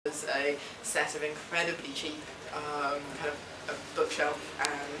a set of incredibly cheap kind of a bookshelf and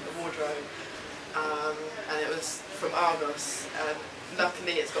a wardrobe, and it was from Argos.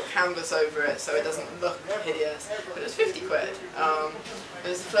 Luckily it's got canvas over it so it doesn't look hideous, but it was 50 quid. It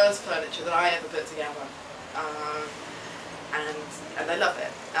was the first furniture that I ever put together, and I love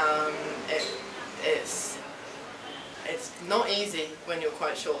it. It's not easy when you're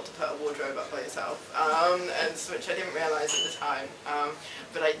quite short to put a wardrobe up by yourself, which I didn't realise at the time,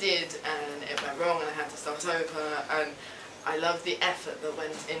 but I did, and it went wrong and I had to start over, and I love the effort that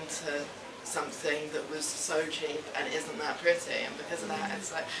went into something that was so cheap and isn't that pretty, and because of that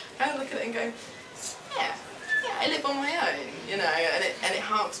it's like, I kind of look at it and go, yeah, I live on my own, you know, and it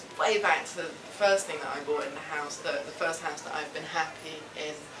harks way back to the first thing that I bought in the house, the first house that I've been happy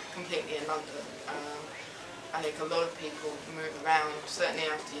in completely in London. I think a lot of people move around, certainly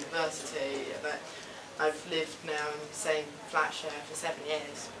after university, but I've lived now in the same flat share for 7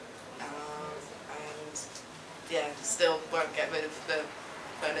 years, and yeah, still won't get rid of the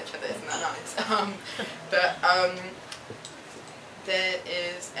furniture that isn't that nice. But there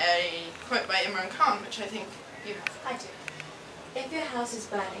is a quote by Imran Khan, which I think you have. I do. If your house is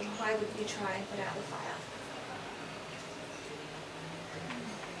burning, why wouldn't you try and put out the fire?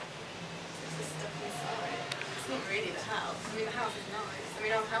 It's not really the house. I mean, the house is nice. I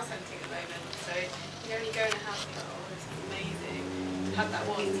mean, I'm house hunting at the moment, so you know, when you go in a house and go, oh, this is amazing. Had that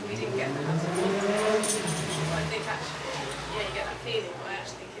once, and we didn't get the house we wanted. But I think actually, yeah, you get that feeling, but I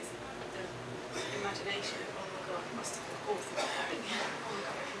actually think it's the imagination of, oh my god, I must have been awesome. Oh my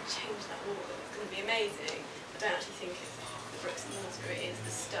god, I can change that wall, it's going to be amazing. I don't actually think it's the bricks and mortar, it is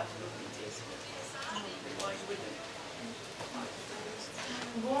the stuff that will be beautiful. Why you wouldn't?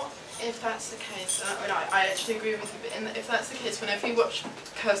 What if that's the case? I mean, I actually agree with you, but if that's the case, whenever you watch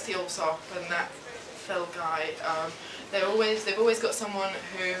Kirsty Allsopp and that Phil guy, they've always got someone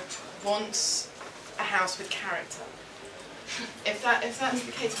who wants a house with character. If that's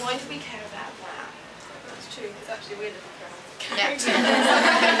the case, why do we care about that? That's true, because actually we're looking for a house with Yeah. character.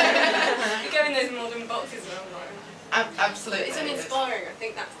 You go in those modern boxes and I'm like... Absolutely. It's uninspiring, I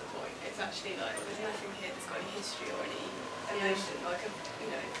think that's the point. It's actually like, there's nothing here that's got any history or any emotion, like a,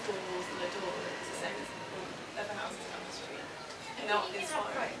 you know, 4 walls and a door, it's the same as all other houses down the street. Not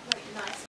inspiring. Quite nice